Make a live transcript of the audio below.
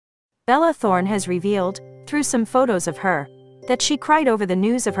Bella Thorne has revealed, through some photos of her, that she cried over the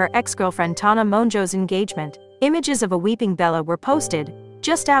news of her ex-girlfriend Tana Mongeau's engagement. Images of a weeping Bella were posted,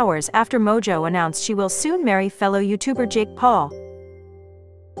 just hours after Mojo announced she will soon marry fellow YouTuber Jake Paul.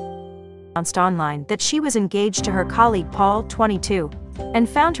 Announced online that she was engaged to her colleague Paul, 22, and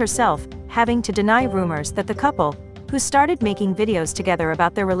found herself having to deny rumors that the couple, who started making videos together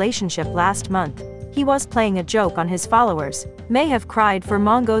about their relationship last month, he was playing a joke on his followers, may have cried for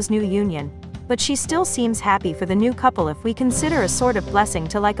Mongeau's new union, but she still seems happy for the new couple if we consider a sort of blessing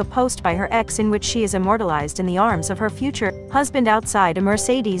to like a post by her ex in which she is immortalized in the arms of her future husband outside a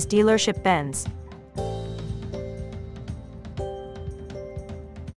Mercedes dealership Benz.